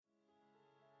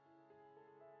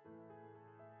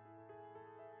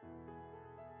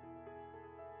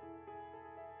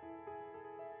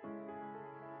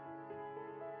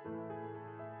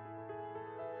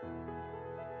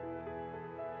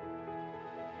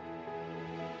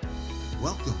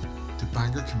Welcome to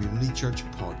Bangor Community Church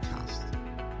Podcast.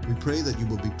 We pray that you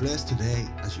will be blessed today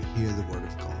as you hear the Word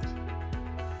of God.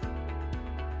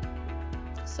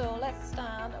 So let's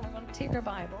stand and we're going to take our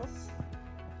Bibles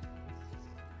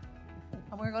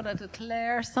and we're going to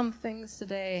declare some things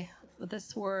today with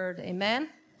this word. Amen.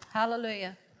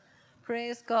 Hallelujah.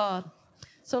 Praise God.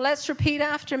 So let's repeat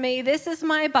after me. This is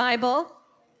my Bible.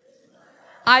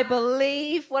 I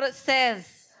believe what it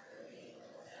says.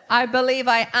 I believe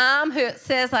I am who it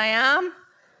says I am.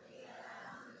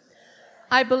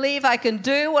 I believe I can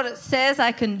do what it says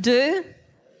I can do.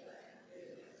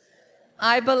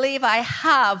 I believe I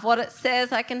have what it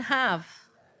says I can have.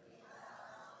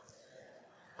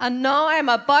 And now I'm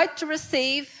about to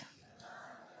receive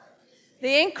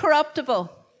the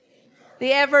incorruptible,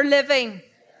 the ever-living,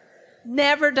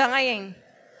 never-dying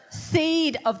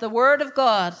seed of the Word of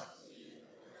God.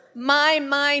 My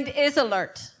mind is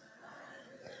alert.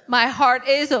 My heart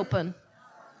is open.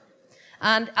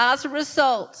 And as a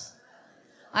result,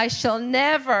 I shall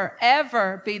never,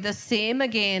 ever be the same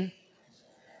again.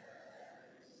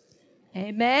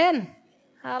 Amen.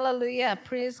 Hallelujah.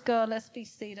 Praise God. Let's be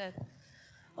seated.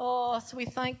 Oh, so we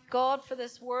thank God for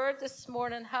this word this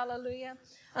morning. Hallelujah.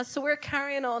 And so we're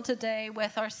carrying on today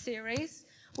with our series,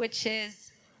 which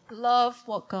is Love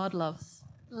What God Loves.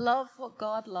 Love What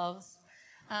God Loves.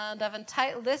 And I've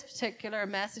entitled this particular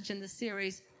message in the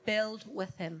series, Build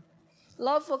with Him.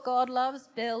 Love what God loves,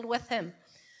 build with Him.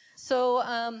 So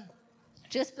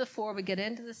just before we get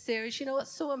into the series, you know,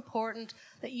 it's so important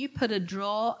that you put a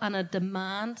draw and a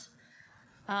demand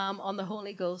on the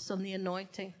Holy Ghost, on the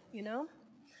anointing, you know.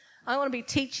 I want to be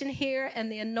teaching here in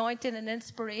the anointing and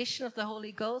inspiration of the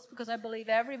Holy Ghost, because I believe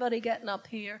everybody getting up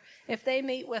here, if they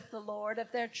meet with the Lord,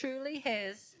 if they're truly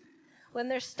His, when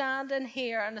they're standing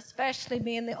here, and especially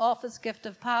me in the office gift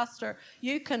of pastor,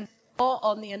 you can draw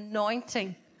on the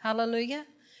anointing. Hallelujah.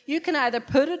 You can either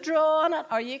put a draw on it,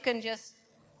 or you can just,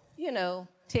 you know,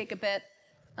 take a bit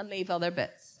and leave other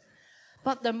bits.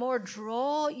 But the more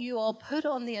draw you all put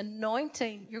on the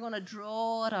anointing, you're going to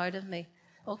draw it out of me.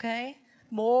 Okay?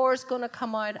 More is going to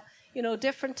come out. You know,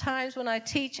 different times when I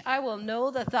teach, I will know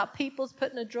that people's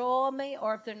putting a draw on me,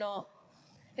 or if they're not.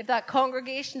 If that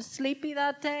congregation's sleepy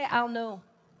that day, I'll know.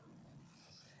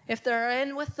 If they're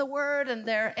in with the Word and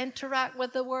they're interact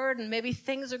with the Word and maybe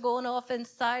things are going off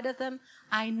inside of them,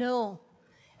 I know.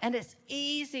 And it's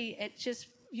easy. It just,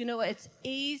 you know, it's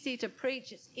easy to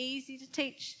preach. It's easy to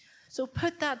teach. So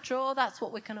put that draw. That's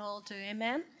what we can all do.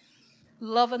 Amen?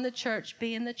 Loving the church,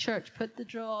 be in the church. Put the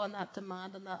draw on that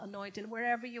demand and that anointing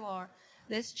wherever you are.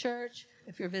 This church,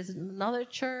 if you're visiting another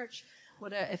church,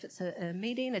 whatever, if it's a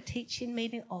meeting, a teaching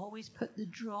meeting, always put the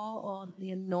draw on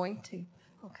the anointing.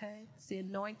 Okay? It's the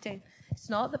anointing. It's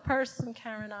not the person,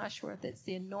 Karen Ashworth. It's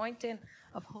the anointing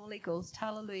of Holy Ghost.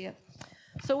 Hallelujah.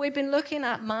 So we've been looking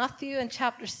at Matthew in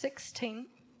chapter 16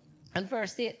 and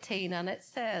verse 18, and it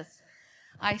says,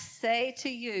 I say to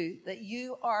you that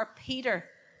you are Peter,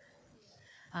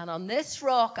 and on this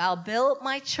rock I'll build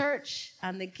my church,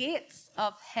 and the gates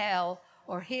of hell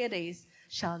or Hades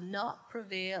shall not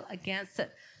prevail against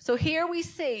it. So here we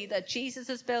see that Jesus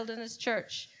is building his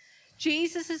church.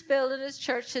 Jesus is building his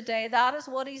church today. That is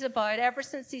what he's about. Ever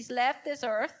since he's left this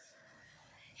earth,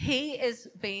 he has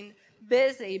been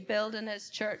busy building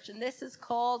his church. And this is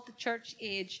called the church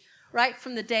age. Right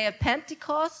from the day of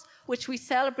Pentecost, which we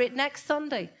celebrate next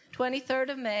Sunday,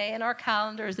 23rd of May, in our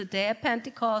calendar is the day of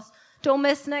Pentecost. Don't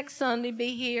miss next Sunday.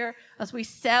 Be here as we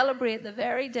celebrate the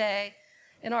very day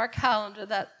in our calendar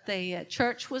that the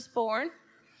church was born.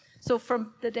 So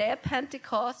from the day of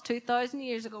Pentecost 2,000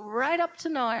 years ago, right up to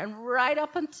now, and right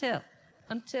up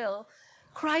until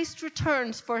Christ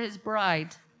returns for his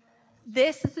bride.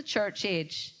 This is the church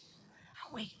age.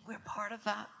 And we're part of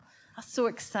that. That's so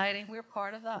exciting. We're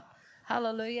part of that.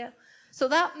 Hallelujah. So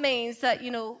that means that,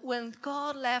 you know, when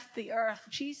God left the earth,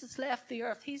 Jesus left the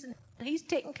earth, he's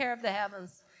taking care of the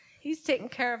heavens. He's taking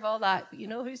care of all that. You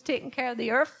know who's taking care of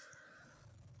the earth?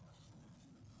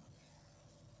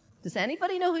 Does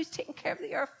anybody know who's taking care of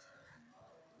the earth?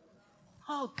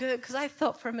 Oh, good, because I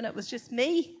thought for a minute it was just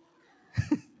me.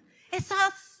 It's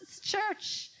us. It's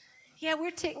church. Yeah,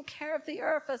 we're taking care of the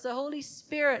earth as the Holy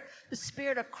Spirit, the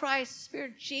Spirit of Christ, the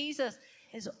Spirit of Jesus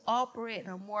is operating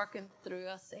and working through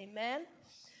us. Amen?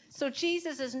 So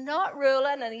Jesus is not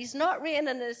ruling and he's not reigning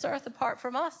in this earth apart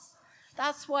from us.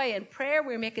 That's why in prayer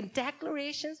we're making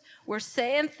declarations. We're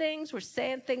saying things. We're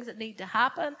saying things that need to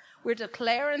happen. We're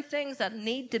declaring things that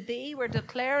need to be. We're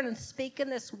declaring and speaking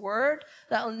this word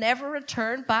that will never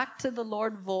return back to the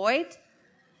Lord void.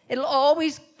 It'll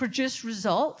always produce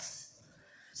results.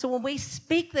 So when we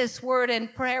speak this word in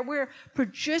prayer, we're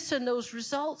producing those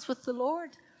results with the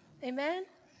Lord. Amen?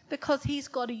 Because he's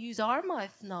got to use our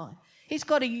mouth now. He's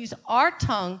got to use our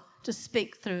tongue to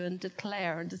speak through and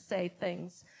declare and to say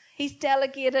things. He's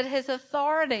delegated his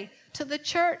authority to the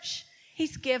church.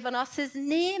 He's given us his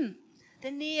name.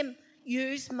 The name,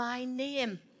 use my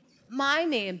name. My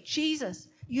name, Jesus.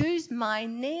 Use my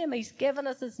name. He's given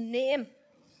us his name.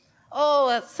 Oh,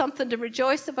 that's something to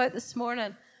rejoice about this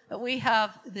morning. That we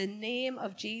have the name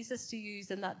of Jesus to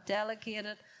use in that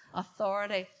delegated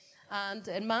authority. And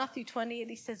in Matthew 28,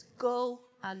 he says, go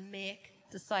and make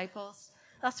disciples.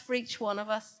 That's for each one of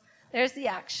us. There's the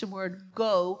action word,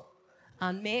 go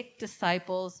and make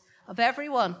disciples of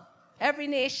everyone, every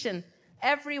nation,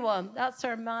 everyone. That's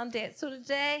our mandate. So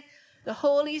today, the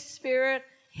Holy Spirit,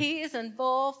 he is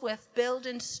involved with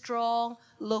building strong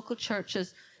local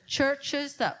churches.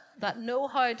 Churches that know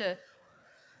how to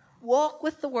walk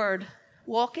with the Word,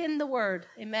 walk in the Word,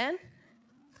 amen?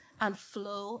 And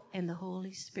flow in the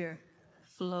Holy Spirit.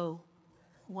 Flow.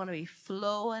 We want to be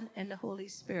flowing in the Holy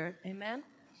Spirit, amen?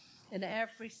 In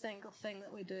every single thing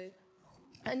that we do.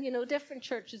 And you know, different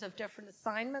churches have different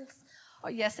assignments. Oh,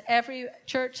 yes, every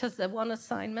church has the one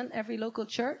assignment, every local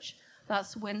church.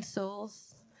 That's win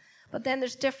souls. But then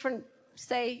there's different,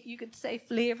 you could say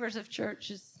flavors of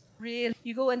churches. Really,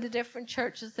 you go into different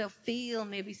churches, they'll feel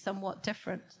maybe somewhat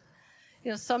different. You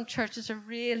know, some churches are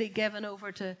really given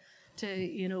over to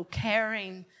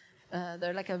caring.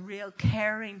 They're like a real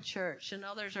caring church. And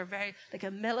others are very, like a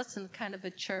militant kind of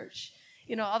a church.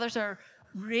 You know, others are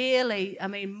really,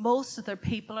 most of their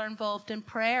people are involved in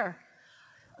prayer.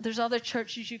 There's other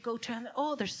churches you go to and,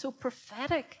 they're so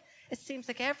prophetic. It seems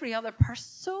like every other person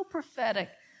so prophetic.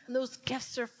 And those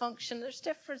gifts are functioning. There's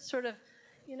different sort of,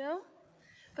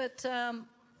 But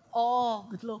all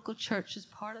the local church is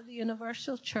part of the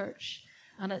universal church.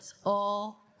 And it's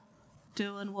all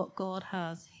doing what God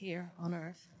has here on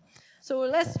earth. So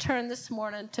let's turn this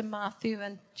morning to Matthew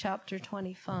in chapter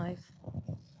 25.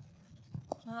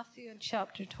 Matthew in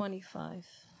chapter 25.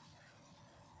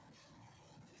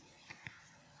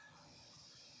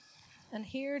 And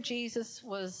here Jesus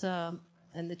was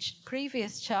in the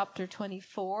previous chapter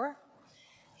 24.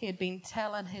 He had been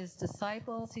telling his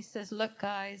disciples, he says, look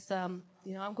guys, I'm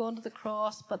going to the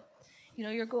cross, but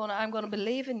I'm going to be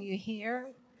leaving you here.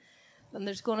 And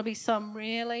there's going to be some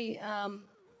really,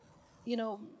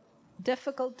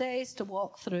 difficult days to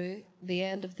walk through the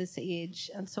end of this age.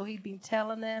 And so he'd been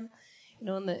telling them,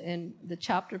 in the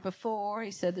chapter before,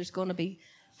 he said there's going to be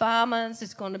famines,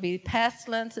 there's going to be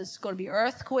pestilence, there's going to be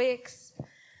earthquakes,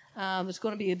 there's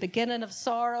going to be a beginning of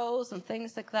sorrows and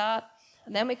things like that.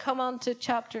 And then we come on to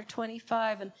chapter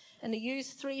 25, and he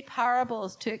used 3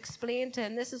 parables to explain to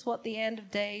him this is what the end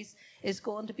of days is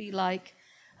going to be like.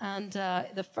 And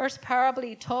the first parable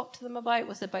he talked to them about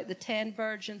was about the 10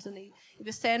 virgins, and he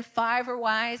was saying 5 are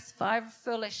wise, 5 are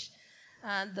foolish.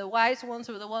 And the wise ones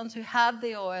were the ones who had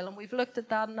the oil, and we've looked at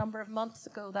that a number of months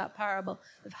ago, that parable.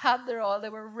 They've had their oil, they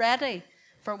were ready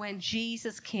for when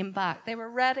Jesus came back. They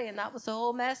were ready, and that was the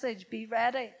whole message, be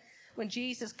ready when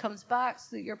Jesus comes back,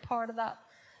 so that you're part of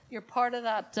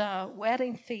that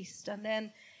wedding feast. And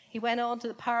then he went on to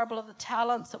the parable of the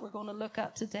talents that we're going to look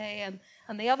at today.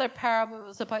 And the other parable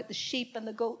was about the sheep and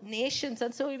the goat nations.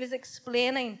 And so he was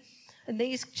explaining in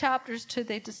these chapters to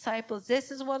the disciples, this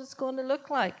is what it's going to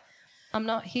look like. I'm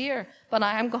not here, but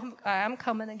I am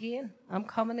coming again. I'm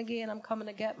coming again. I'm coming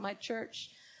to get my church.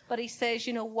 But he says,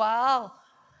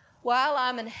 while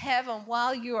I'm in heaven,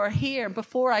 while you are here,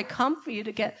 before I come for you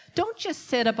don't just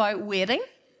sit about waiting.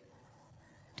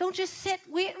 Don't just sit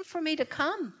waiting for me to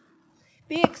come.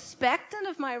 Be expectant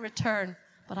of my return.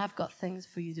 But I've got things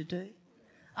for you to do.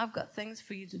 I've got things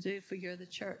for you to do, for you're the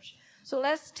church. So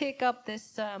let's take up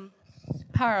this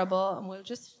parable, and we'll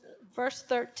just, verse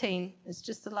 13 is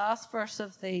just the last verse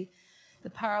of the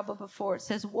parable before. It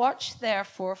says, watch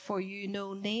therefore, for you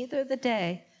know neither the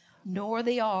day nor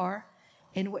the hour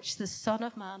in which the Son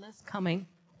of Man is coming.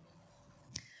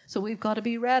 So we've got to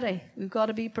be ready. We've got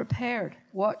to be prepared.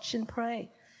 Watch and pray.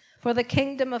 For the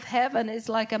kingdom of heaven is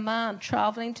like a man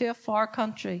traveling to a far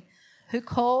country, who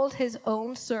called his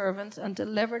own servants and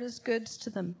delivered his goods to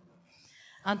them.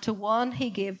 And to one he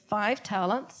gave 5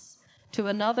 talents, to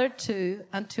another 2,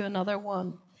 and to another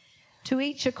 1, to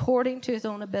each according to his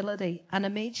own ability. And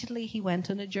immediately he went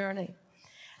on a journey.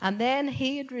 And then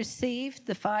he had received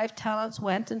the 5 talents,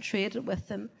 went and traded with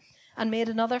them, and made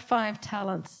another 5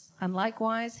 talents. And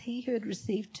likewise he who had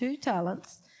received 2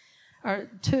 talents, or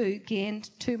 2, gained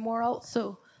 2 more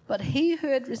also. But he who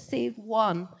had received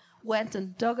 1 went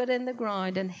and dug it in the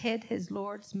ground and hid his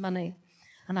Lord's money.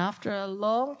 And after a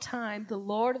long time, the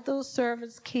Lord of those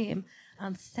servants came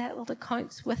and settled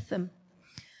accounts with them.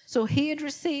 So he had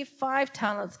received 5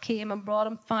 talents, came and brought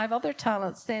him 5 other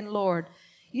talents, saying, Lord,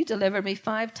 you delivered me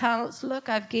 5 talents. Look,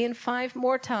 I've gained 5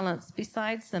 more talents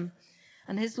besides them.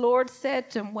 And his Lord said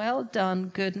to him, well done,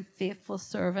 good and faithful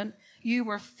servant. You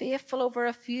were faithful over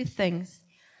a few things.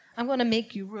 I'm going to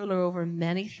make you ruler over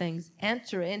many things.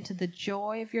 Enter into the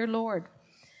joy of your Lord.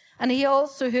 And he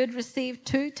also, who had received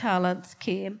 2 talents,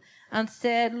 came and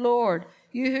said, Lord,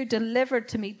 you who delivered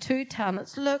to me 2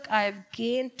 talents, look, I have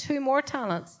gained 2 more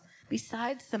talents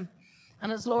besides them.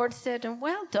 And his Lord said to him,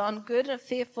 well done, good and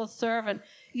faithful servant.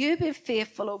 You've been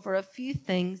faithful over a few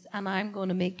things, and I'm going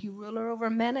to make you ruler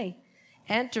over many.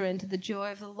 Enter into the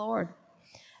joy of the Lord.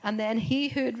 And then he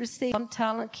who had received 1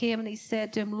 talent came, and he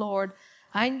said to him, Lord,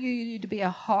 I knew you to be a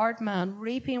hard man,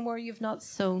 reaping where you've not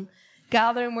sown,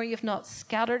 gathering where you've not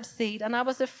scattered seed. And I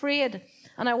was afraid,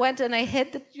 and I went and I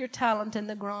hid your talent in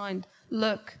the ground.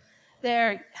 Look,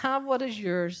 there, have what is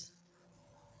yours.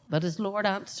 But his Lord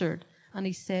answered, and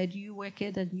he said, you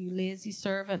wicked and you lazy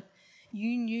servant,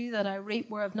 you knew that I reap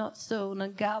where I've not sown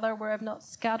and gather where I've not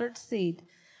scattered seed.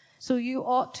 So you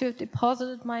ought to have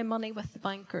deposited my money with the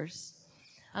bankers.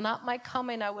 And at my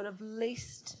coming I would have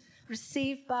least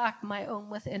received back my own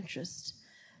with interest.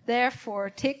 Therefore,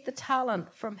 take the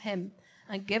talent from him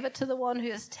and give it to the one who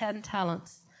has 10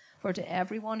 talents. For to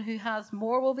everyone who has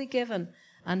more will be given,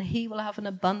 and he will have an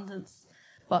abundance.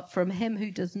 But from him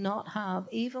who does not have,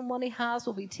 even what he has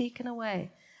will be taken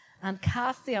away. And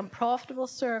cast the unprofitable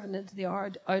servant into the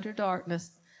outer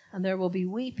darkness, and there will be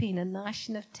weeping and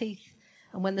gnashing of teeth.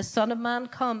 And when the Son of Man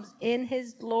comes in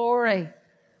his glory,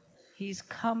 he's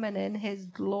coming in his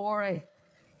glory.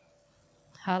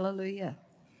 Hallelujah.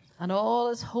 And all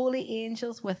his holy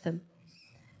angels with him.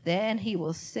 Then he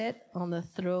will sit on the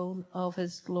throne of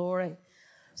his glory.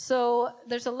 So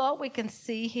there's a lot we can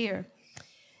see here.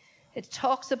 It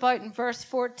talks about in verse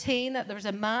 14 that there's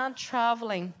a man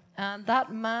traveling. And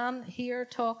that man here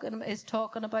is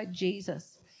talking about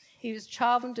Jesus. He was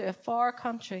traveling to a far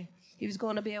country. He was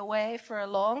going to be away for a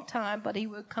long time, but he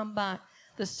would come back.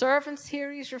 The servants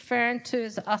here he's referring to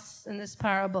is us in this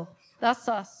parable. That's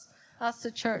us. That's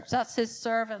the church. That's his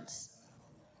servants.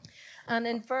 And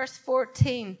in verse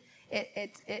 14,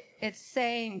 it's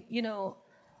saying, you know,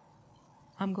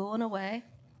 I'm going away.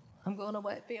 I'm going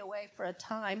to be away for a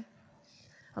time.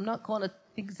 I'm not going to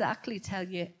exactly tell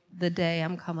you the day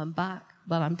I'm coming back,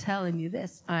 but I'm telling you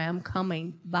this. I am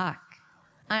coming back.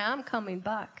 I am coming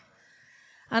back.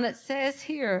 And it says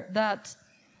here that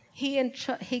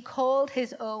he called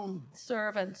his own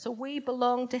servant. So we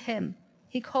belong to him.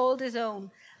 He called his own,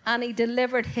 and he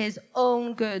delivered his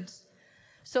own goods.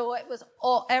 So it was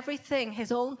everything,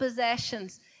 his own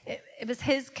possessions. It was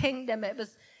his kingdom. It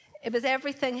was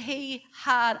everything he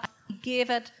had. He gave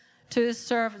it to his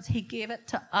servants. He gave it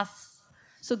to us.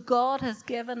 So God has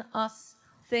given us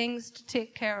things to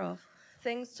take care of,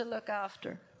 things to look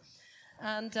after.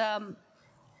 And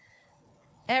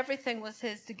everything was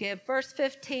his to give. Verse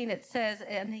 15, it says,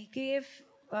 and he gave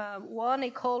one, he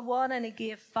called one, and he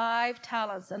gave 5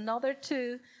 talents, another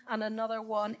 2, and another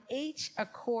 1, each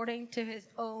according to his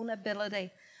own ability.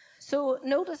 So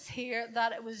notice here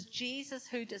that it was Jesus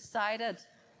who decided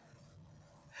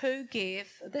who gave.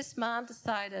 This man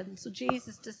decided, and so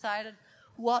Jesus decided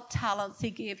what talents he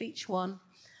gave each one.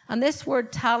 And this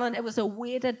word talent, it was a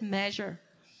weighted measure.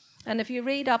 And if you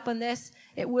read up on this,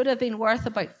 it would have been worth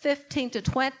about 15 to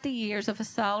 20 years of a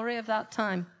salary of that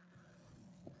time.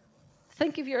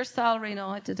 Think of your salary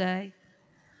now today.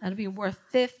 It'd be worth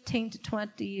 15 to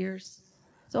 20 years.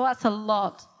 So that's a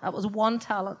lot. That was 1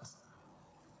 talent.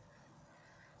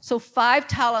 So 5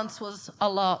 talents was a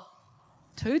lot.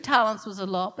 2 talents was a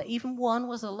lot, but even 1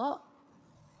 was a lot.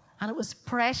 And it was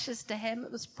precious to him.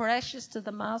 It was precious to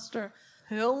the master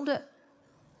who owned it.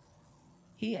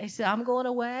 He said, I'm going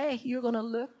away. You're going to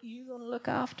look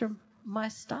after my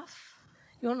stuff.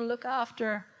 You're going to look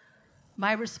after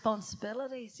my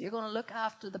responsibilities. You're going to look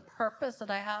after the purpose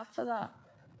that I have for that.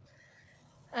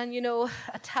 And you know,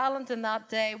 a talent in that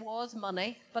day was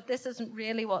money, but this isn't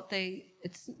really what the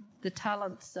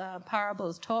talents parable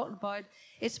is talking about.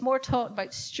 It's more talking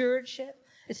about stewardship.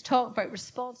 It's talking about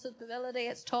responsibility.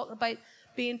 It's talking about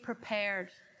being prepared,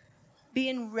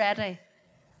 being ready.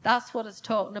 That's what it's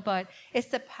talking about. It's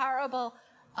the parable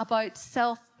about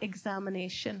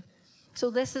self-examination. So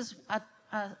this is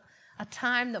a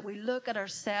time that we look at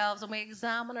ourselves and we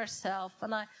examine ourselves.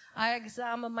 And I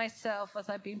examine myself as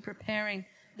I've been preparing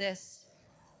this.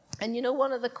 And you know,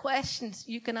 one of the questions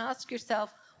you can ask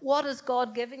yourself, what has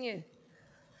God given you?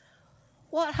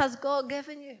 What has God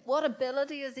given you? What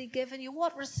ability has he given you?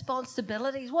 What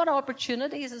responsibilities, what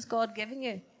opportunities has God given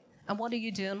you? And what are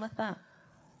you doing with that?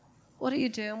 What are you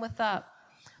doing with that?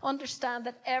 Understand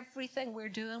that everything we're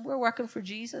doing, we're working for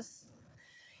Jesus.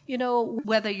 You know,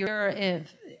 whether you're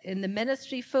in the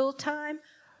ministry full-time,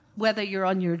 whether you're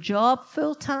on your job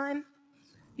full-time,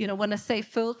 you know, when I say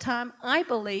full-time, I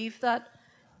believe that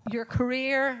your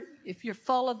career, if you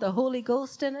follow the Holy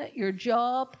Ghost in it, your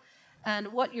job, and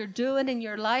what you're doing in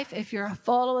your life, if you're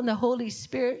following the Holy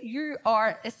Spirit,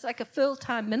 it's like a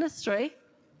full-time ministry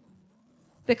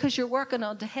because you're working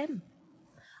unto him.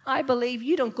 I believe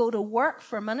you don't go to work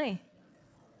for money.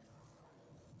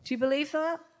 Do you believe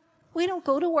that? We don't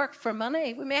go to work for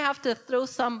money. We may have to throw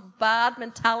some bad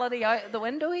mentality out the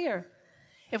window here.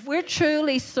 If we're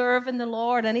truly serving the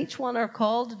Lord, and each one are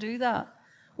called to do that,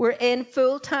 we're in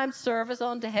full-time service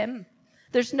unto him.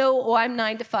 There's no, I'm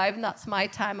 9 to 5 and that's my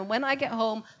time. And when I get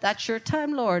home, that's your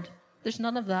time, Lord. There's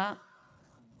none of that.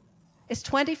 It's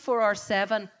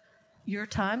 24/7, your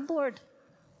time, Lord.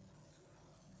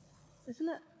 Isn't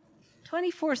it?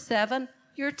 24/7,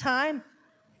 your time.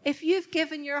 If you've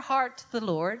given your heart to the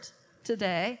Lord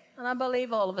today, and I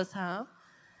believe all of us have,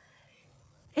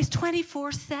 it's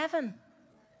 24/7,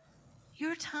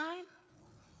 your time.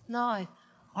 Now,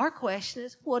 our question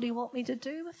is, what do you want me to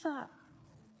do with that?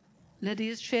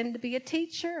 Lydia's trained to be a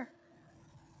teacher.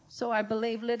 So I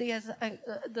believe Lydia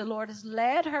the Lord has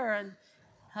led her. And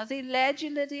has he led you,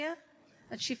 Lydia?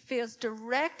 And she feels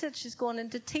directed. She's going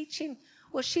into teaching.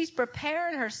 Well, she's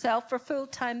preparing herself for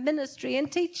full-time ministry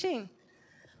and teaching.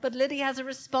 But Lydia has a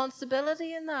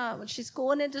responsibility in that when she's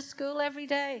going into school every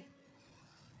day.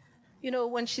 You know,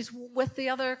 when she's with the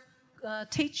other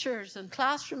teachers and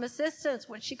classroom assistants,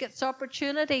 when she gets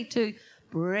opportunity to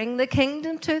bring the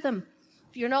kingdom to them.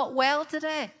 If you're not well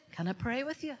today, can I pray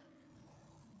with you?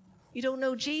 You don't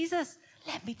know Jesus?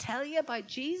 Let me tell you about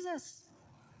Jesus.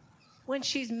 When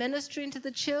she's ministering to the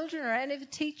children, or any of the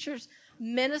teachers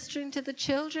ministering to the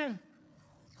children,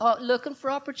 looking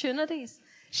for opportunities,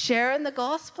 sharing the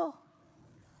gospel,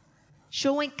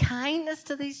 showing kindness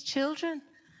to these children.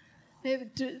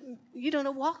 You don't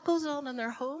know what goes on in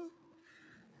their home.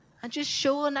 And just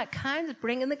showing that kindness,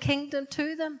 bringing the kingdom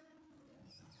to them.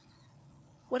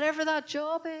 Whatever that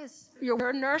job is,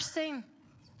 you're nursing,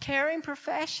 caring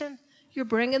profession, you're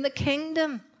bringing the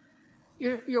kingdom.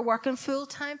 You're working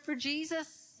full-time for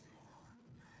Jesus.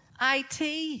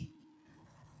 IT,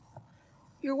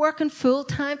 you're working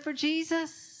full-time for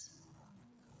Jesus.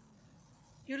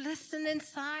 You're listening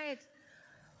inside.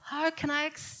 How can I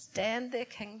extend the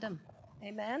kingdom?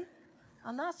 Amen?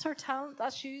 And that's her talent.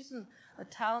 That's using a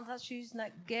talent. That's using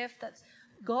that gift. That's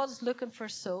God's looking for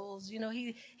souls. You know,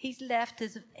 he left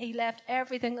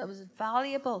everything that was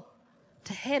valuable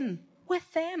to him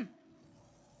with them.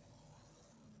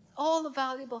 All the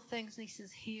valuable things, and he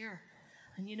says, here.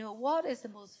 And you know, what is the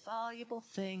most valuable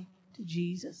thing to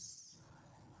Jesus?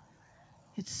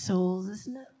 It's souls,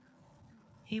 isn't it?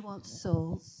 He wants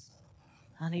souls.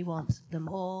 And he wants them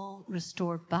all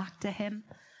restored back to him.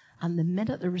 And the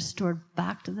minute they're restored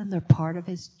back to them, they're part of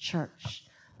his church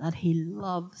that he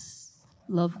loves.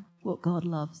 Love what God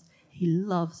loves. He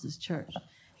loves his church.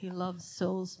 He loves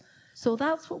souls. So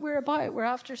that's what we're about. We're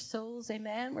after souls.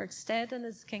 Amen. We're extending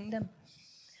his kingdom.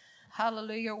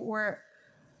 Hallelujah.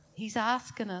 He's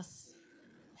asking us,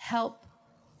 help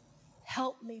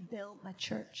me build my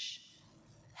church.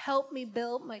 Help me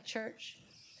build my church.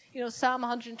 You know, Psalm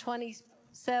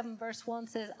 127 verse 1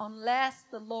 says, unless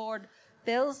the Lord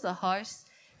builds the house,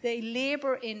 they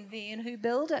labor in vain who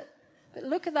build it. But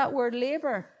look at that word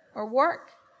labor. Or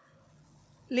work.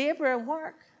 Labor and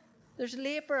work. There's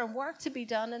labor and work to be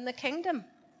done in the kingdom.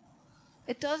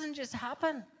 It doesn't just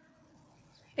happen.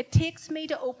 It takes me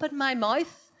to open my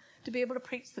mouth to be able to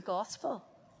preach the gospel.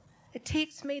 It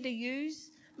takes me to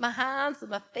use my hands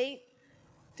and my feet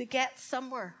to get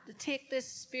somewhere, to take this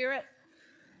spirit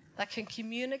that can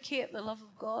communicate the love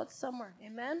of God somewhere.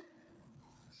 Amen?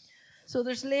 So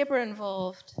there's labor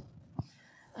involved.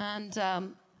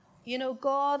 And you know,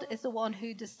 God is the one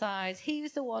who decides.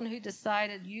 He's the one who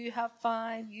decided you have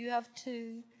 5, you have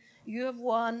 2, you have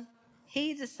 1.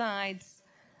 He decides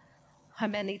how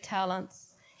many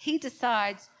talents. He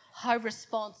decides how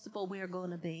responsible we are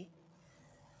going to be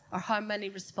or how many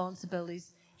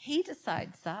responsibilities. He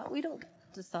decides that. We don't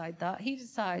decide that. He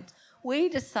decides. We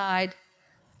decide,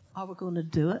 are we going to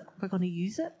do it? We're going to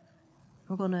use it.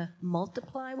 We're going to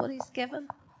multiply what he's given.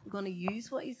 We're going to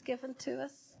use what he's given to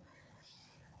us.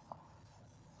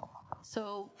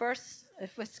 So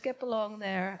if we skip along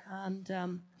there,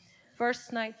 and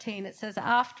verse 19, it says,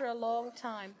 after a long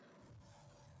time,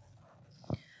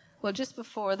 Well, just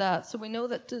before that, so we know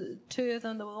that two of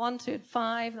them, the ones who had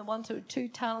 5, the ones who had 2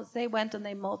 talents, they went and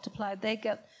they multiplied. They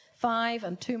got 5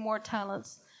 and 2 more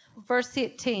talents. Verse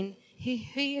 18,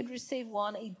 he had received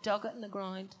 1, he dug it in the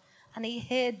ground, and he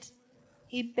hid.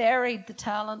 He buried the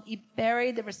talent. He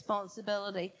buried the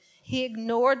responsibility. He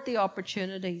ignored the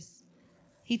opportunities.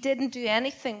 He didn't do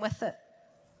anything with it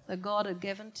that God had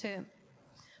given to him.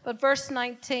 But verse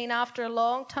 19, after a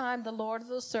long time, the Lord of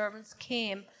those servants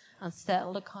came and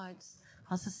settled accounts.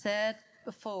 As I said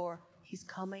before, he's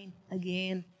coming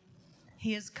again.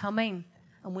 He is coming,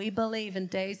 and we believe in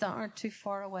days that aren't too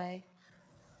far away.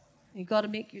 You've got to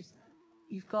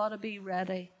be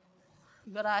ready.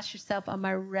 You've got to ask yourself, am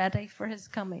I ready for his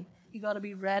coming? You've got to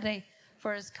be ready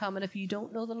for his coming. If you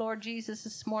don't know the Lord Jesus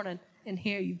this morning in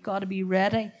here, you've got to be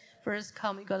ready for his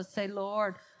coming. You've got to say,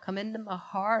 Lord, come into my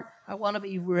heart. I want to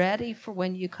be ready for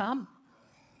when you come.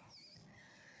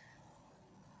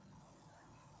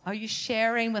 Are you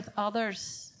sharing with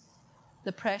others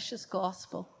the precious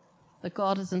gospel that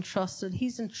God has entrusted?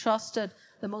 He's entrusted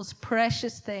the most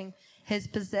precious thing, his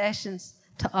possessions,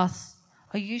 to us.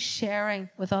 Are you sharing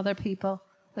with other people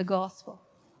the gospel?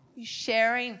 Are you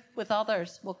sharing with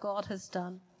others what God has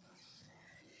done?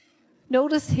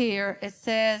 Notice here it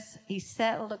says he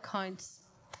settled accounts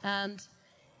and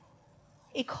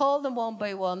he called them one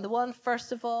by one. The one,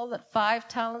 first of all, that 5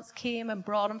 talents came and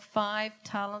brought him 5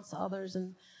 talents, others.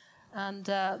 And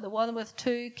the one with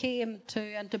 2 came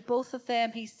 2. And to both of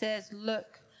them he says,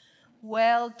 look,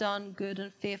 well done, good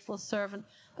and faithful servant.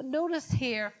 But notice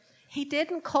here, he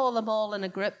didn't call them all in a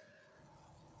group.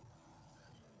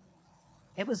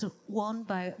 It was one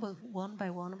by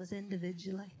one. It was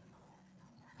individually.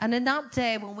 And in that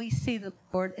day, when we see the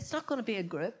Lord, it's not going to be a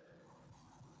group.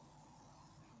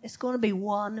 It's going to be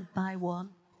one by one.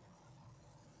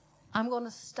 I'm going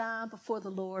to stand before the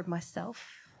Lord myself.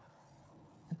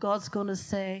 God's going to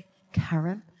say,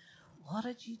 Karen, what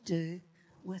did you do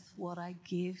with what I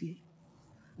gave you?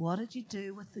 What did you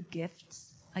do with the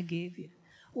gifts I gave you?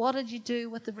 What did you do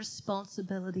with the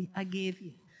responsibility I gave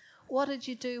you? What did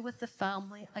you do with the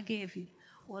family I gave you?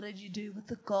 What did you do with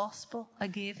the gospel I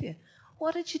gave you?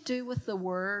 What did you do with the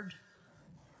word?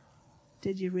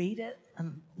 Did you read it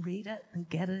and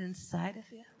get it inside of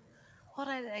you?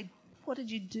 What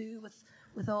did you do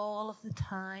with all of the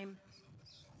time,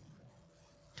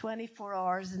 24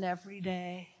 hours in every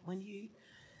day, when you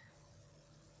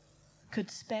could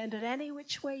spend it any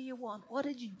which way you want? What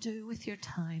did you do with your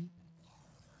time?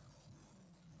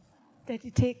 Did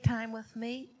you take time with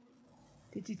me?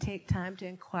 Did you take time to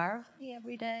inquire with me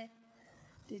every day?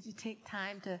 Did you take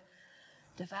time to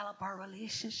develop our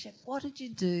relationship? What did you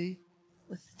do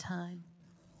with the time?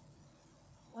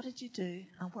 What did you do?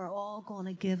 And we're all going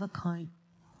to give account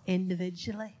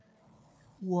individually,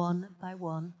 one by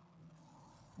one.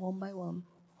 One by one.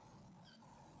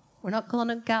 We're not going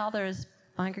to gather as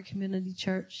Bangor Community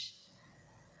Church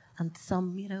and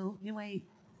some,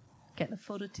 getting a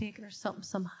photo taken or something,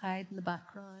 some hide in the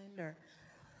background or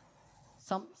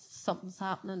something's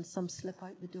happening, some slip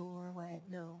out the doorway.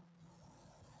 No.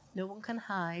 No one can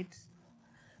hide.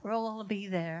 We're all going to be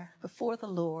there before the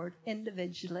Lord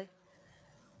individually.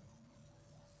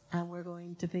 And we're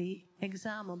going to be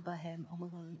examined by him. And we're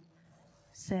going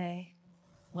to say,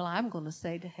 well, I'm going to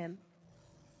say to him,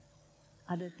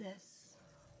 I did this,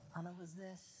 and I was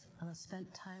this, and I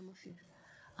spent time with you,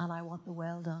 and I want the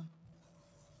well done.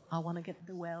 I want to get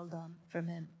the well done from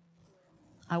him.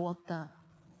 I want that.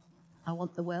 I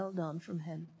want the well done from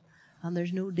him. And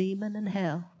there's no demon in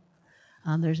hell,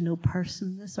 and there's no person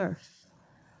on this earth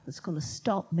that's going to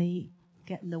stop me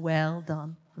getting the well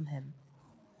done from him.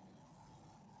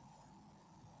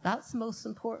 That's the most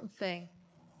important thing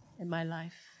in my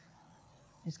life,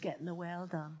 is getting the well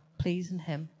done, pleasing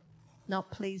him.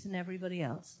 Not pleasing everybody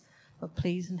else, but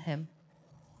pleasing him.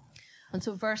 And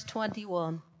so verse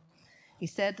 21, he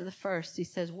said to the first, he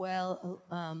says, well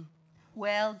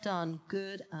done,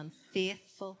 good and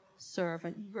faithful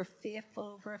servant. You were faithful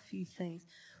over a few things.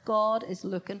 God is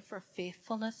looking for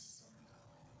faithfulness.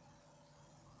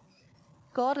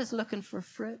 God is looking for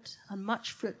fruit, and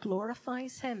much fruit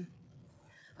glorifies him.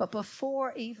 But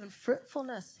before even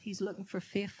fruitfulness, he's looking for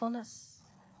faithfulness.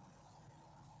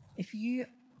 If you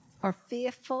are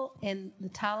faithful in the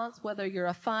talents, whether you're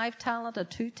a 5 talent, a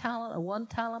 2 talent, a 1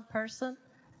 talent person,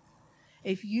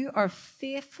 if you are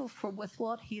faithful with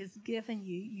what he has given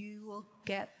you, you will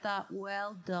get that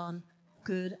well done,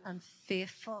 good and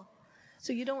faithful.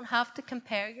 So you don't have to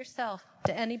compare yourself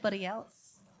to anybody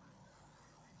else.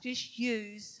 Just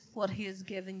use what he has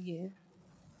given you.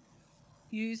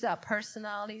 Use that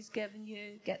personality he's given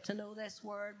you. Get to know this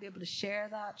word. Be able to share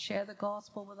that. Share the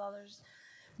gospel with others.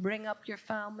 Bring up your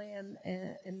family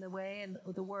in the way and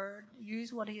the word.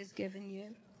 Use what he has given you.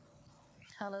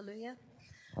 Hallelujah.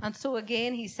 And so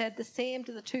again, he said the same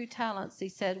to the 2 talents. He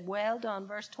said, well done,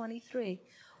 verse 23.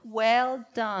 Well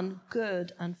done,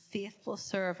 good and faithful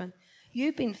servant.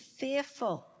 You've been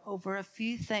faithful over a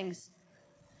few things.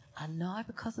 And now,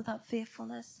 because of that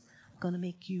faithfulness, I'm going to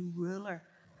make you ruler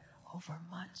over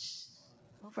much.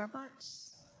 Over much.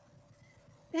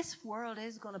 This world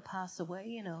is going to pass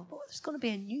away, but there's going to be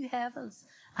a new heavens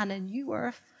and a new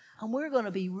earth. And we're going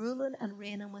to be ruling and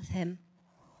reigning with him.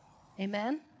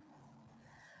 Amen?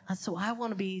 And so I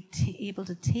want to be able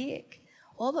to take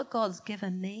all that God's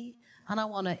given me, and I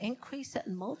want to increase it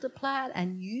and multiply it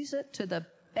and use it to the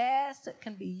best it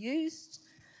can be used,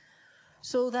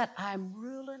 so that I'm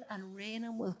ruling and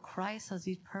reigning with Christ as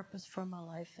his purpose for my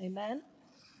life. Amen?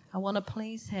 I want to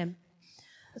please him.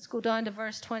 Let's go down to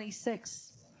verse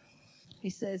 26. He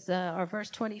says, or verse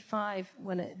 25,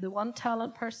 when the 1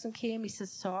 talent person came, he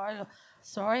says,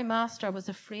 sorry, master, I was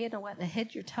afraid. I went and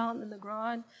hid your talent in the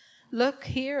ground. Look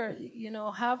here,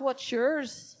 have what's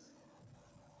yours.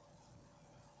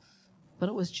 But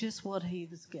it was just what he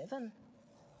was given.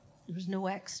 There was no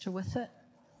extra with it.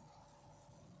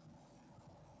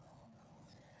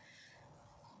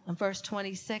 And verse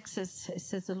 26, it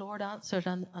says, the Lord answered,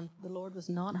 and the Lord was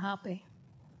not happy.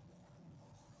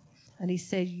 And he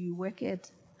said, you wicked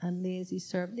and lazy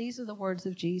servant. These are the words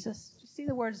of Jesus. Do you see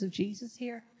the words of Jesus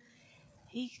here?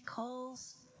 He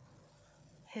calls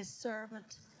his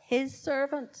servant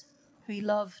who he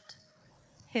loved,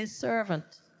 his servant.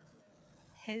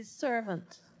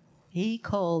 He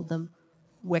called them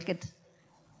wicked.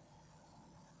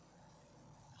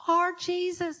 Our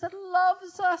Jesus that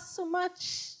loves us so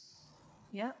much.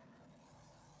 Yeah.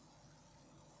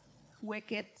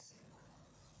 Wicked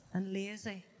and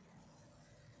lazy.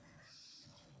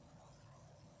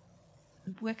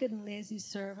 Wicked and lazy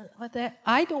servant. But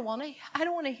I don't want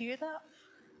to hear that.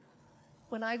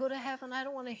 When I go to heaven, I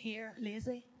don't want to hear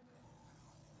lazy.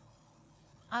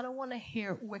 I don't want to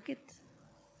hear wicked.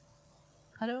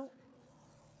 I don't.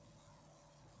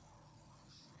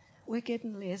 Wicked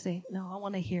and lazy. No, I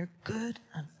want to hear good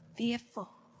and faithful.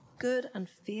 Good and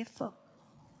faithful.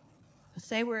 I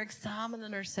say we're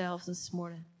examining ourselves this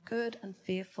morning. Good and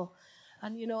faithful.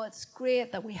 And it's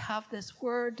great that we have this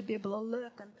word to be able to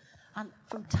look and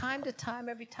from time to time,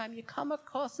 every time you come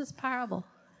across this parable,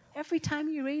 every time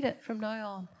you read it from now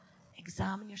on,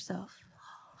 examine yourself.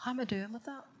 How am I doing with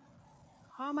that?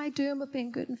 How am I doing with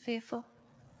being good and faithful?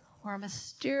 Or am I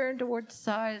steering toward the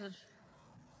side of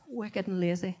wicked and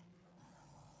lazy?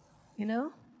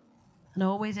 And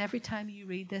always, every time you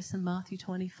read this in Matthew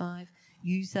 25,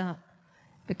 use that.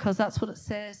 Because that's what it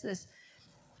says.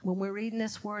 When we're reading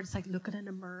this word, it's like looking in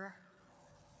a mirror.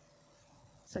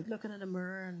 It's like looking in a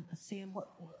mirror and seeing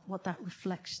what that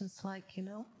reflection's like,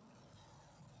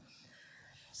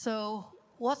 So,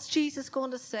 what's Jesus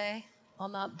going to say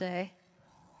on that day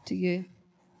to you?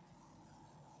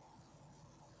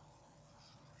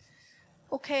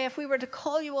 Okay, if we were to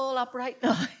call you all up right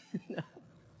now, no.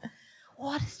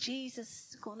 What is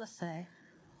Jesus going to say?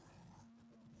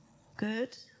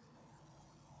 Good,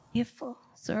 faithful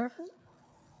servant,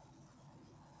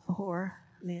 or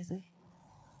lazy?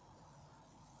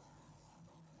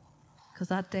 Because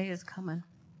that day is coming.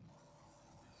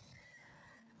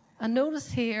 And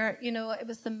notice here, it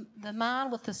was the man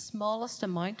with the smallest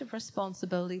amount of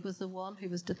responsibility was the one who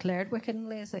was declared wicked and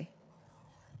lazy.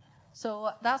 So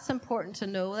that's important to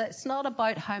know. That it's not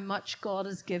about how much God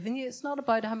has given you. It's not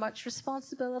about how much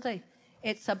responsibility.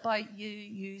 It's about you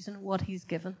using what he's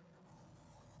given.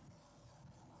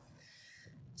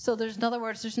 So in other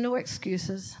words, there's no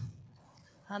excuses.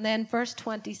 And then verse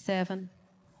 27,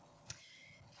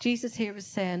 Jesus here was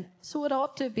saying, so it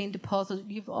ought to have been deposited,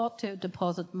 you ought to have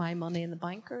deposited my money in the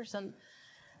bankers, and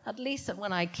at least that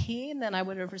when I came, then I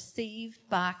would have received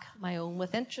back my own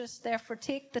with interest. Therefore,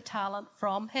 take the talent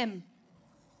from him.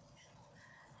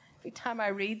 Every time I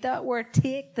read that word,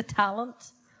 take the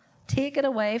talent, take it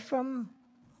away from him,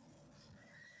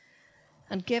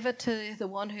 and give it to the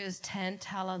one who has 10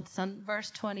 talents. And verse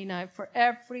 29, for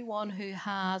everyone who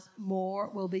has more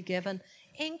will be given.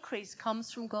 Increase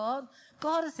comes from God.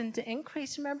 God is into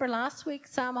increase. Remember last week,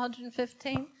 Psalm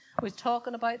 115? was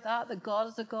talking about that God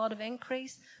is a God of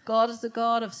increase. God is a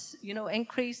God of,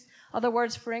 increase. Other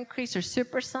words for increase are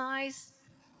supersize,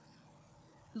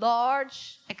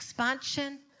 large,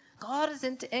 expansion. God is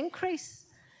into increase.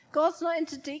 God's not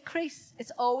into decrease.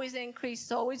 It's always increase.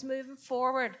 It's always moving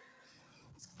forward.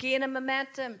 It's gaining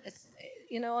momentum.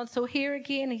 And so here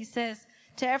again he says,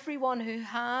 to everyone who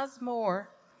has more,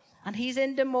 and he's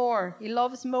into more, he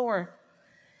loves more.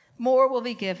 more will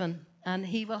be given, and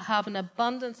he will have an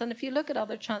abundance. And if you look at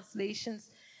other translations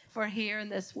for here in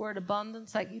this word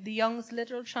abundance, like the Young's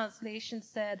literal translation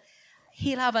said,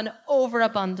 he'll have an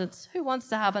overabundance. Who wants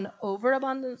to have an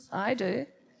overabundance? I do.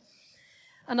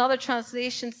 Another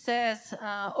translation says,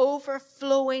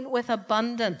 overflowing with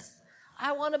abundance.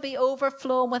 I want to be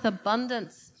overflowing with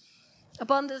abundance.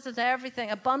 Abundance of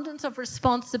everything. Abundance of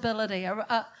responsibility.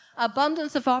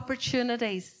 Abundance of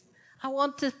opportunities. I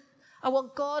want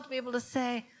God to be able to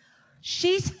say,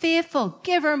 she's faithful,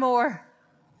 give her more.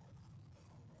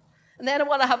 And then I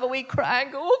want to have a wee cry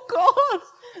and go, oh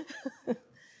God.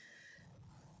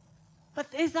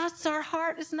 But that's our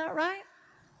heart, isn't that right?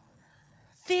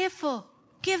 Faithful,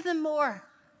 give them more.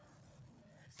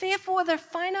 Faithful with their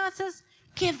finances,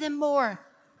 give them more.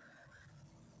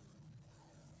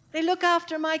 They look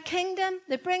after my kingdom,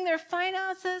 they bring their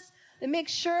finances, they make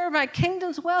sure my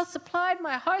kingdom's well supplied,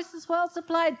 my house is well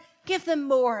supplied, give them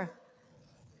more.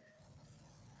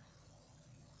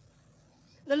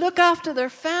 They look after their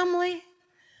family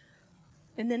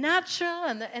in the natural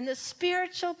and in the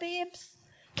spiritual, babes.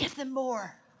 Give them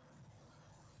more.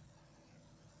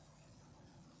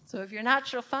 So if your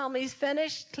natural family's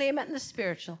finished, claim it in the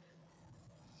spiritual.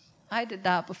 I did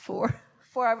that before.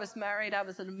 Before I was married, I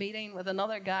was at a meeting with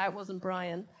another guy. It wasn't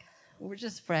Brian. We were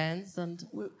just friends. And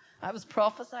I was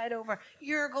prophesied over,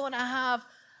 you're going to have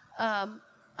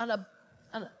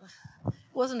it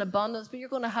wasn't abundance, but you're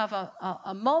going to have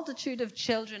a multitude of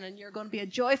children and you're going to be a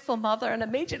joyful mother. And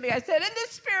immediately I said, in the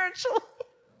spiritual.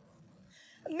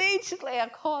 Immediately I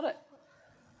caught it.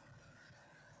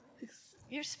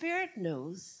 Your spirit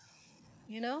knows,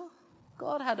 you know.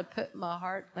 God had to put in my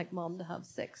heart, like Mom, to have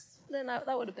 6. Then that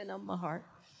would have been on my heart.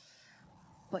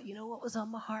 But you know what was on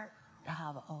my heart? To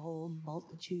have a whole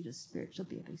multitude of spiritual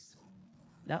babies.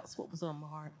 That's what was on my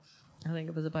heart. I think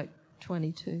it was about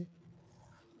 22.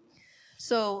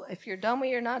 So if you're done with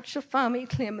your natural family,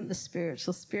 claim in the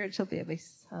spiritual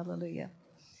babies. Hallelujah.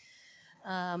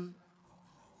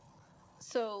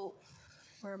 So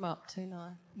where am I up to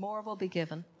now? More will be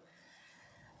given.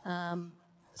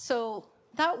 So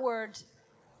that word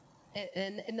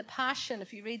in the Passion,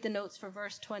 if you read the notes for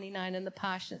verse 29 in the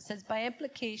Passion, it says, by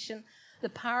implication, the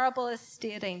parable is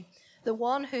stating, the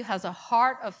one who has a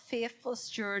heart of faithful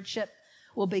stewardship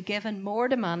will be given more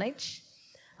to manage,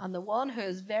 and the one who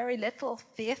has very little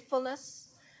faithfulness,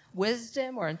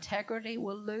 wisdom, or integrity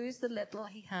will lose the little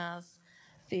he has,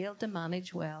 failed to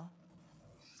manage well.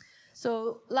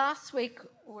 So last week,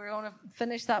 we're going to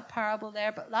finish that parable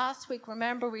there, but last week,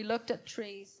 remember, we looked at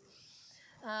trees.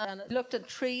 And looked at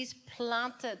trees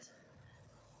planted,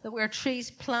 that we're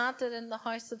trees planted in the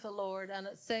house of the Lord. And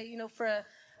it say, you know, for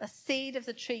a seed of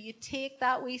the tree, you take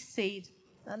that wee seed,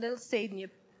 that little seed, and you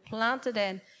plant it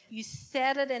in. You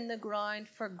set it in the ground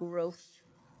for growth.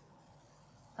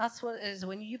 That's what it is.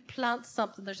 When you plant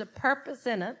something, there's a purpose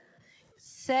in it,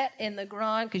 set in the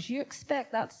ground, because you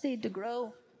expect that seed to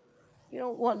grow. You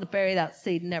don't want to bury that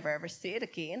seed and never ever see it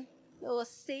again. No, a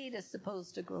seed is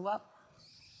supposed to grow up.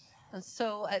 And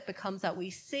so it becomes that wee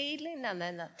seedling and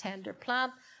then that tender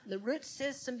plant. The root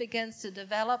system begins to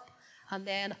develop. And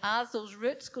then as those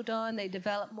roots go down, they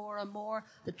develop more and more.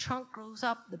 The trunk grows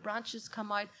up, the branches come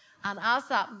out. And as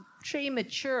that tree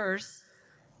matures,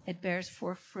 it bears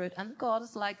forth fruit. And God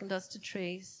has likened us to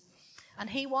trees. And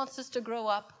he wants us to grow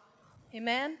up.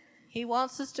 Amen? He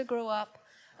wants us to grow up.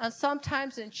 And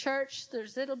sometimes in church,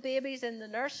 there's little babies in the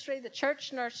nursery, the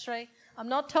church nursery. I'm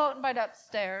not talking about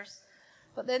upstairs.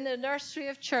 But in the nursery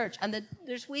of church, and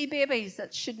there's wee babies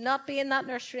that should not be in that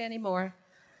nursery anymore.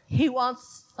 He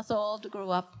wants us all to grow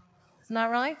up. Isn't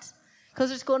that right? Because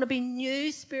there's going to be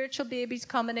new spiritual babies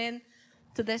coming in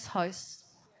to this house.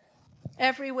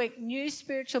 Every week, new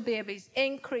spiritual babies.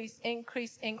 Increase,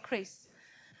 increase, increase.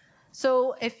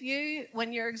 So if you,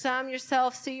 when you examine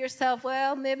yourself, see yourself,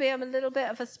 well, maybe I'm a little bit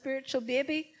of a spiritual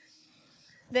baby,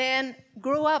 then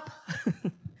grow up.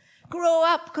 Grow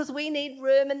up, because we need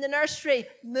room in the nursery.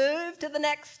 Move to the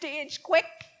next stage, quick.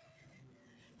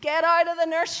 Get out of the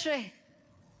nursery,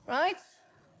 right?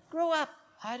 Grow up.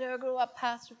 How do I grow up,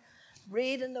 Pastor?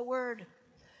 Reading the Word.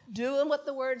 Doing what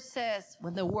the Word says.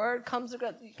 When the Word comes, you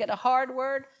get a hard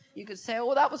word, you could say,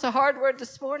 oh, that was a hard word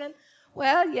this morning.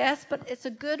 Well, yes, but it's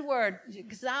a good word. You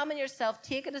examine yourself.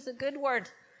 Take it as a good word.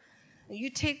 And you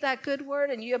take that good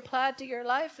word and you apply it to your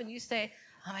life and you say,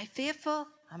 am I faithful?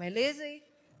 Am I lazy?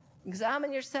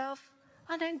 Examine yourself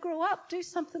and then grow up. Do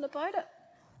something about it.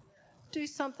 Do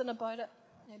something about it.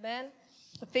 Amen.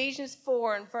 Ephesians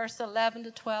 4 and verse 11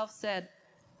 to 12 says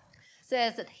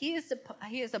that he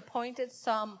has appointed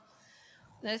some,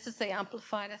 this is the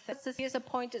Amplified, it says he has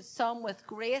appointed some with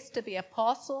grace to be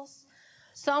apostles,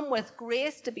 some with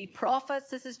grace to be prophets.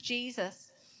 This is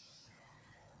Jesus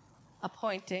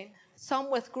appointing.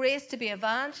 Some with grace to be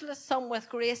evangelists, some with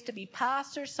grace to be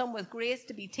pastors, some with grace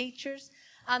to be teachers.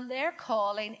 And their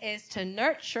calling is to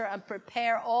nurture and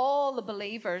prepare all the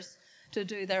believers to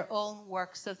do their own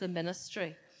works of the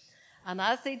ministry. And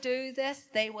as they do this,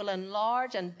 they will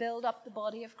enlarge and build up the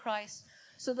body of Christ.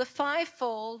 So the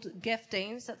fivefold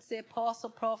giftings, that's the apostle,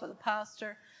 prophet, the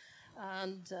pastor,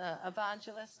 and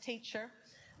evangelist, teacher,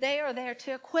 they are there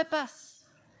to equip us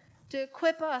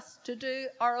to do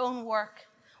our own work,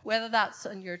 whether that's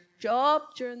on your job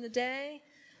during the day,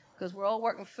 because we're all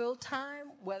working full time,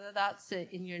 whether that's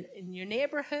in your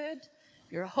neighborhood,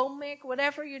 your homemaker,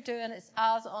 whatever you're doing, it's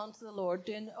as unto the Lord,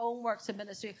 doing your own works of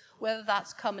ministry, whether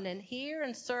that's coming in here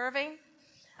and serving,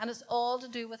 and it's all to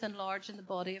do with enlarging the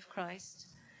body of Christ.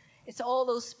 It's all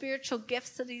those spiritual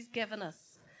gifts that he's given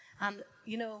us. And,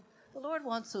 you know, the Lord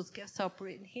wants those gifts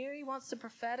operating here. He wants the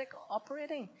prophetic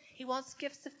operating. He wants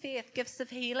gifts of faith, gifts of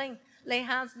healing, lay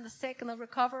hands on the sick and they'll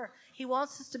recover. He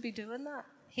wants us to be doing that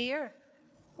here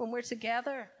when we're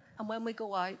together and when we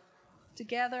go out.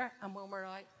 Together and when we're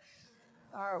out.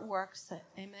 Our works,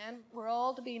 amen. We're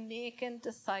all to be making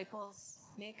disciples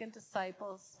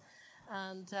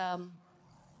and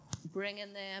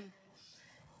bringing them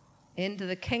into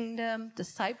the kingdom,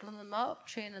 discipling them up,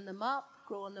 training them up,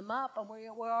 growing them up. And we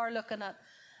are looking at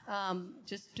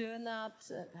just doing that,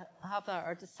 have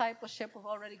our discipleship. We've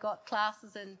already got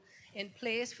classes in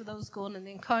place for those going in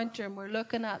the encounter, and we're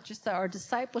looking at just our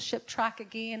discipleship track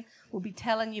again. We'll be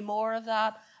telling you more of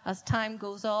that as time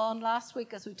goes on. Last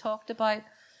week, as we talked about,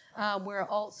 we're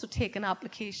also taking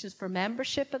applications for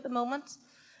membership at the moment.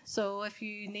 So if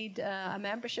you need a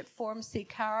membership form, see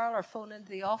Carol or phone into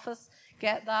the office,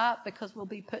 get that, because we'll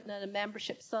be putting in a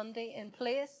membership Sunday in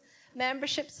place.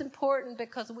 Membership's important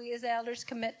because we as elders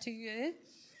commit to you,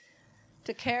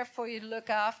 to care for you, to look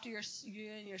after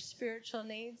you and your spiritual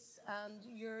needs, and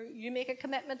you make a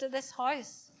commitment to this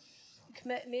house.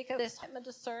 Make a commitment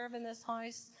to serve in this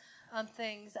house and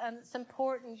things. And it's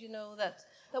important, you know, that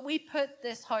we put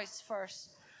this house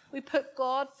first. We put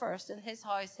God first in his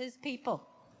house, his people.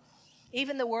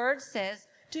 Even the word says,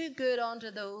 do good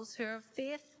unto those who have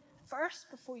faith first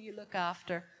before you look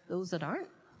after those that aren't.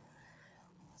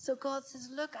 So God says,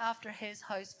 look after his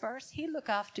house first. He'll look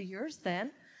after yours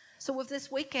then. So with this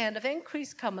weekend of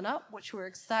increase coming up, which we're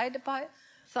excited about,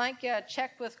 thank you. I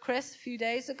checked with Chris a few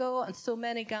days ago, and so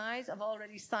many guys have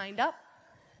already signed up.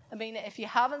 I mean, if you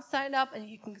haven't signed up and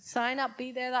you can sign up,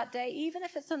 be there that day, even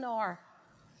if it's an hour.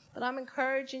 But I'm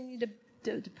encouraging you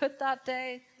to put that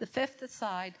day, the 5th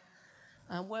aside,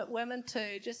 and women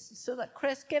too, just so that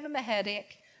Chris, give him a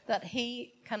headache that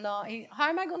he cannot. How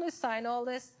am I going to sign all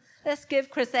this? Let's give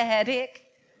Chris a headache,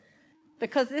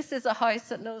 because this is a house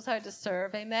that knows how to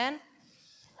serve, amen?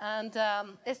 And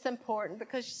it's important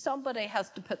because somebody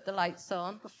has to put the lights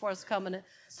on before it's coming in.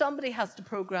 Somebody has to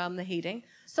program the heating.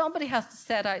 Somebody has to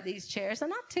set out these chairs,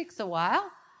 and that takes a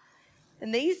while.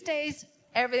 And these days,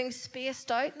 everything's spaced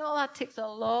out and all that takes a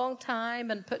long time,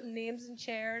 and putting names in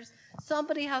chairs.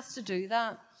 Somebody has to do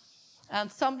that.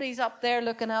 And somebody's up there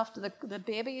looking after the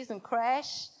babies and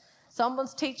creche.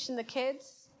 Someone's teaching the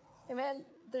kids. Amen.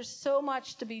 There's so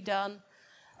much to be done.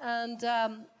 And,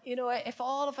 you know, if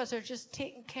all of us are just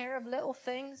taking care of little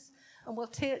things, and we'll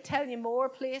tell you more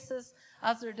places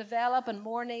as they're developing,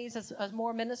 more needs, as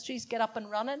more ministries get up and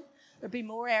running, there'll be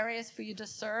more areas for you to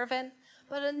serve in.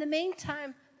 But in the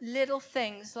meantime, little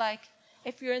things like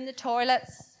if you're in the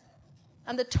toilets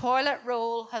and the toilet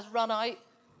roll has run out.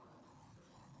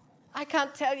 I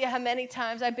can't tell you how many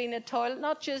times I've been in a toilet,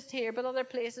 not just here, but other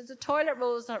places. The toilet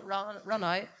rolls that run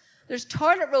out. There's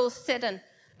toilet rolls sitting,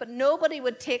 but nobody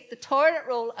would take the toilet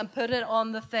roll and put it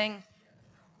on the thing.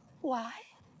 Why?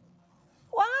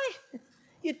 Why?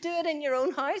 You do it in your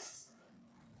own house.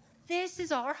 This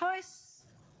is our house.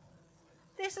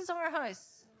 This is our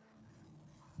house.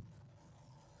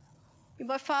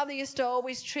 My father used to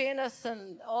always train us,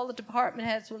 and all the department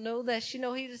heads will know this. You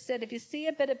know, he just said, if you see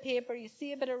a bit of paper, you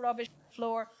see a bit of rubbish on the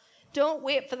floor, don't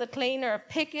wait for the cleaner.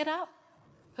 Pick it up.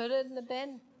 Put it in the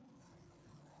bin.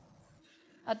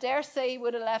 I dare say he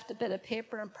would have left a bit of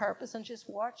paper on purpose and just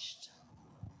watched.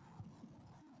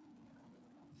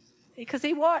 Because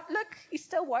look, he's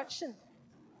still watching.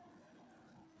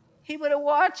 He would have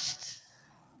watched.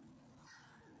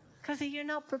 Because you're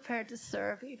not prepared to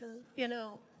serve even, you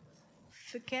know.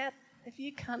 Forget, if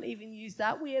you can't even use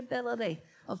that wee ability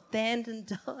of bending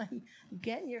down,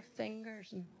 getting your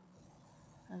fingers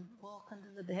and walking to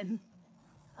the bin.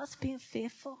 That's being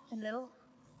faithful in little.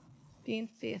 Being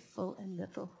faithful in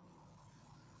little.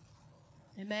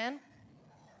 Amen?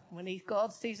 When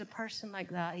God sees a person like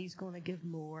that, he's going to give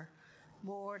more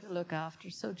to look after.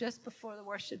 So just before the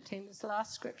worship team, this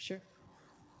last scripture,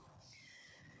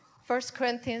 1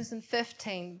 Corinthians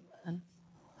 15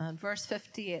 and verse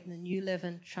 58 in the New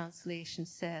Living Translation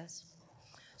says,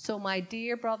 "So my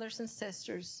dear brothers and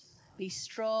sisters, be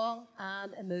strong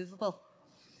and immovable.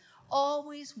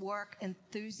 Always work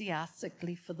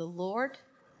enthusiastically for the Lord,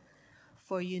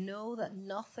 for you know that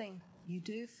nothing you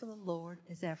do for the Lord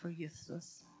is ever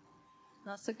useless."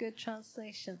 That's a good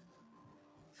translation.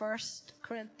 1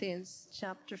 Corinthians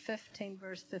chapter 15,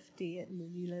 verse 58 in the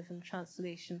New Living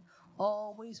Translation.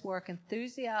 Always work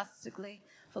enthusiastically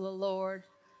for the Lord.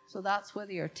 So that's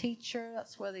whether you're a teacher,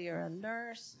 that's whether you're a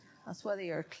nurse, that's whether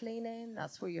you're cleaning,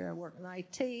 that's whether you're working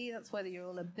IT, that's whether you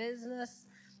own a business,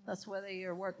 that's whether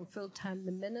you're working full-time in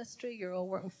the ministry, you're all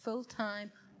working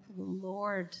full-time for the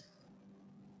Lord.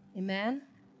 Amen?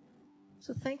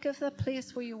 So think of the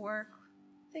place where you work.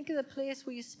 Think of the place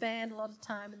where you spend a lot of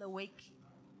time in the week.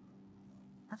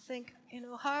 I think,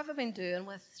 how have I been doing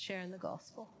with sharing the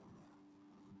gospel?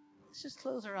 Let's just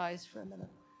close our eyes for a minute.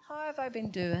 How have I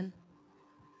been doing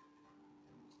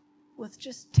with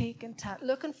just taking time,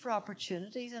 looking for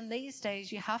opportunities? And these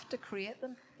days you have to create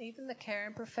them. Even the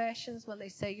caring professions, when they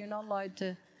say you're not allowed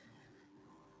to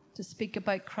speak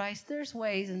about Christ, there's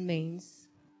ways and means.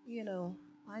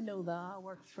 I know that. I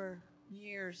worked for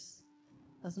years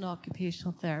as an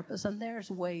occupational therapist, and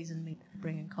there's ways and means of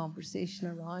bringing conversation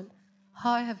around.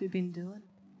 How have you been doing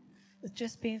with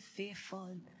just being faithful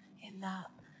in that?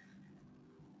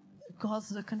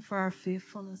 God's looking for our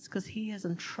faithfulness because He has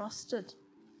entrusted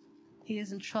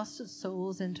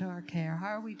souls into our care. How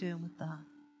are we doing with that?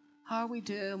 How are we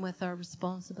doing with our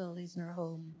responsibilities in our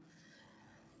home?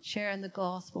 Sharing the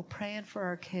gospel, praying for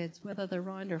our kids, whether they're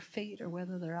around our feet or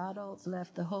whether they're adults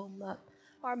left the home. That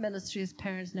our ministry as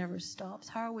parents never stops.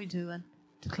 How are we doing?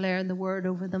 Declaring the word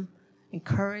over them,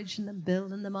 encouraging them,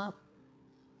 building them up.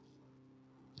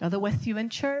 Are they with you in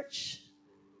church?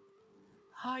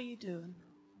 How are you doing?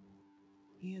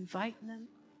 Are you inviting them?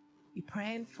 You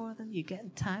praying for them? You getting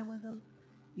time with them?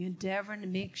 You endeavoring to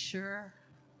make sure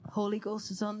the Holy Ghost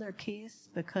is on their case,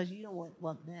 because you don't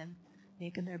want them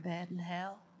making their bed in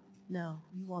hell. No,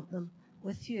 you want them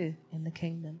with you in the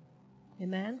kingdom.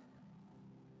 Amen?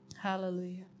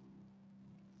 Hallelujah.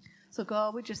 So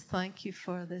God, we just thank you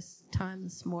for this time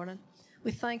this morning.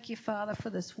 We thank you, Father, for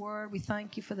this word. We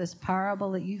thank you for this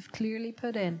parable that you've clearly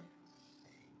put in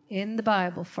the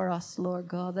Bible for us, Lord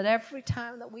God, that every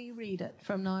time that we read it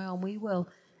from now on, we will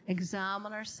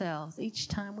examine ourselves each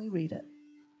time we read it.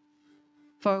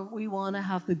 For we want to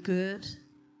have the good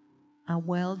and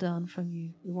well done from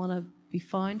you. We want to be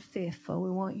found faithful. We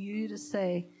want you to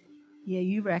say, yeah,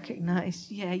 you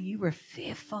recognize, yeah, you were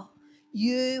faithful.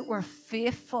 You were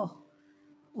faithful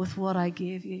with what I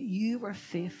gave you. You were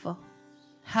faithful.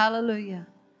 Hallelujah.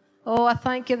 Oh, I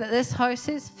thank you that this house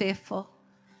is faithful.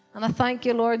 And I thank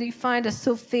you, Lord, that you find us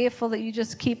so faithful that you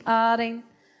just keep adding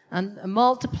and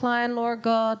multiplying, Lord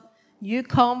God. New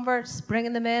converts,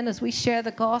 bringing them in as we share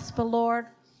the gospel, Lord.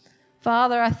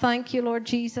 Father, I thank you, Lord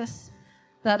Jesus,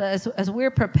 that as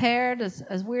we're prepared,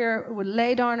 as we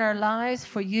lay down our lives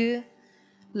for you,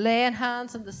 laying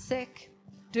hands on the sick,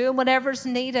 doing whatever's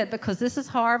needed, because this is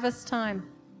harvest time.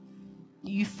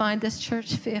 You find this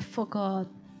church faithful, God,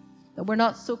 that we're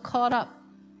not so caught up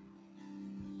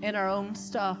in our own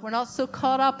stuff. We're not so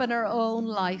caught up in our own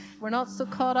life. We're not so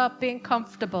caught up being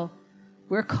comfortable.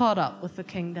 We're caught up with the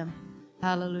kingdom.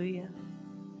 Hallelujah.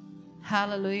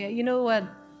 Hallelujah. You know what?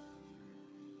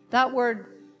 That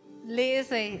word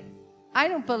lazy, I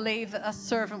don't believe that a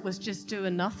servant was just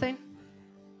doing nothing.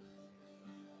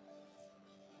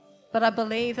 But I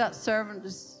believe that servant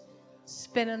was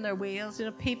spinning their wheels. You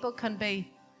know, people can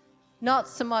be not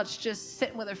so much just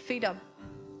sitting with their feet up,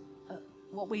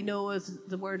 what we know as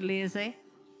the word lazy,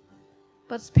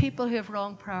 but it's people who have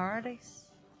wrong priorities.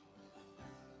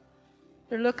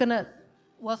 They're looking at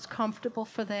what's comfortable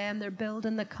for them. They're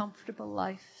building the comfortable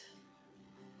life.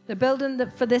 They're building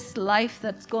for this life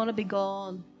that's going to be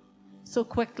gone so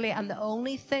quickly, and the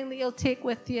only thing that you'll take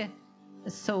with you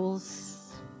is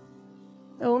souls.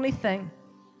 The only thing.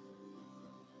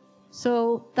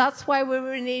 So that's why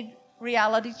we need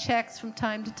reality checks from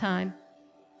time to time,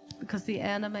 because the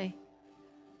enemy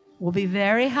will be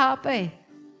very happy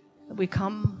that we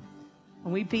come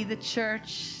and we be the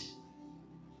church,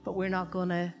 but we're not going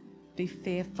to be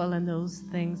faithful in those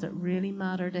things that really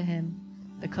matter to him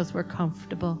because we're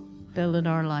comfortable building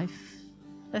our life.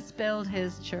 Let's build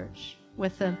his church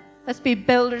with him. Let's be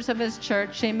builders of his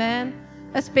church. Amen.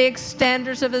 Let's be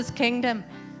extenders of his kingdom.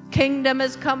 Kingdom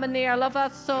is coming near. I love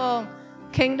that song.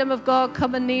 Kingdom of God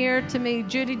coming near to me.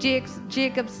 Judy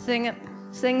Jacobs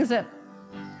sings it.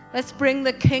 Let's bring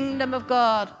the kingdom of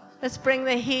God. Let's bring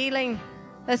the healing.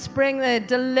 Let's bring the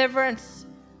deliverance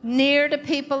near to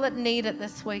people that need it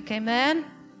this week. Amen?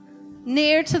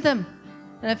 Near to them.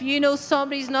 And if you know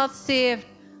somebody's not saved,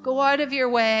 go out of your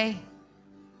way.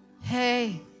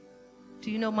 Hey,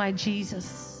 do you know my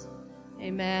Jesus?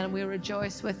 Amen. We'll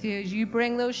rejoice with you as you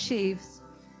bring those sheaves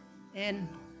in.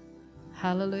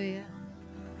 Hallelujah.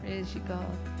 Praise you, God.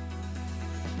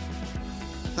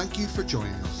 Thank you for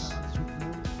joining us.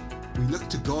 We look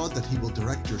to God that He will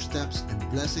direct your steps in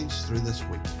blessings through this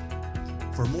week.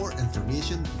 For more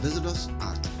information, visit us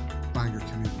at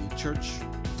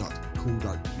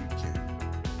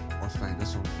bangorcommunitychurch.co.uk or find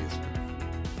us on Facebook.